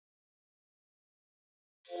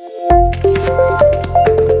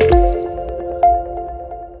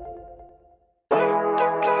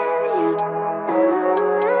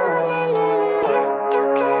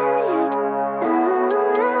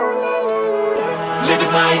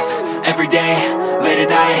Living life, everyday, late at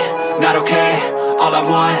night, not okay. All I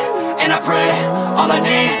want, and I pray, all I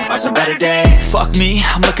need are some better days. Fuck me,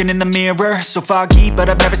 I'm looking in the mirror, so foggy, but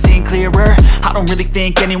I've never seen clearer. I don't really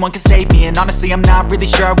think anyone can save me, and honestly I'm not really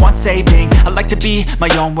sure I want saving. I like to be my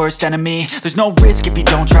own worst enemy. There's no risk if you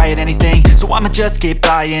don't try at anything, so I'ma just keep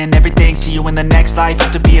buying everything. See you in the next life,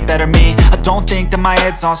 have to be a better me. I don't think that my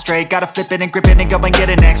head's on straight, gotta flip it and grip it and go and get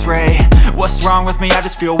an x-ray. What's wrong with me? I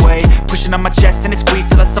just feel weight pushing on my chest and it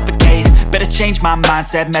squeezes till I suffocate. Better change my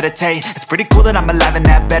mindset, meditate. It's pretty cool that I'm alive and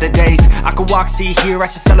have better days. I could walk, see, hear, I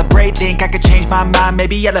should celebrate. Think I could change my mind,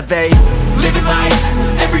 maybe elevate. Living life,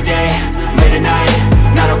 everyday, late at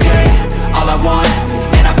night, not okay. All I want,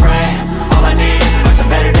 and I pray, all I need are some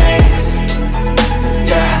better days.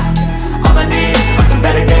 Yeah, all I need are some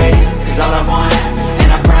better days. Cause all I want,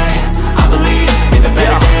 and I pray, I believe in the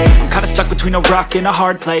better days. I'm kinda stuck between a rock and a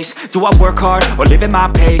hard place. Do I work hard or live at my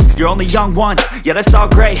pace? You're only young once, yeah that's all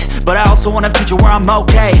great, but I also want a future where I'm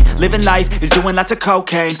okay. Living life is doing lots of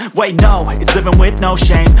cocaine. Wait no, it's living with no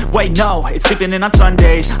shame. Wait no, it's sleeping in on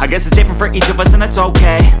Sundays. I guess it's different for each of us and that's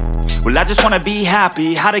okay. Well I just wanna be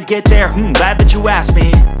happy, how to get there? Glad that you asked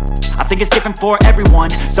me. I think it's different for everyone.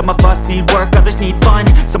 Some of us need work, others need fun.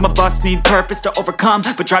 Some of us need purpose to overcome.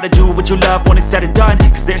 But try to do what you love when it's said and done.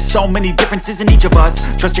 Cause there's so many differences in each of us.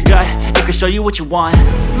 Trust your gut, it can show you what you want.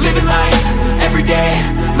 Living life, everyday,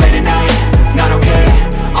 late at night, not okay.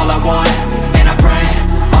 All I want, and I pray,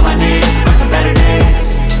 all I need are some better days.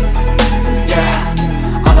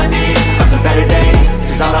 Yeah, all I need are some better days.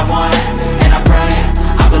 Cause all I want, and I pray,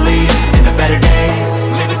 I believe in the better days.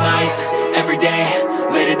 Living life, everyday,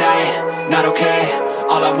 late at night, not okay.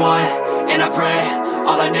 All I want, and I pray,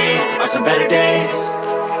 all I need are some better days.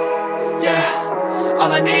 Yeah,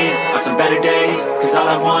 all I need are some better days. Cause all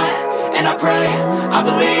I want, and I pray, I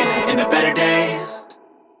believe in the better days.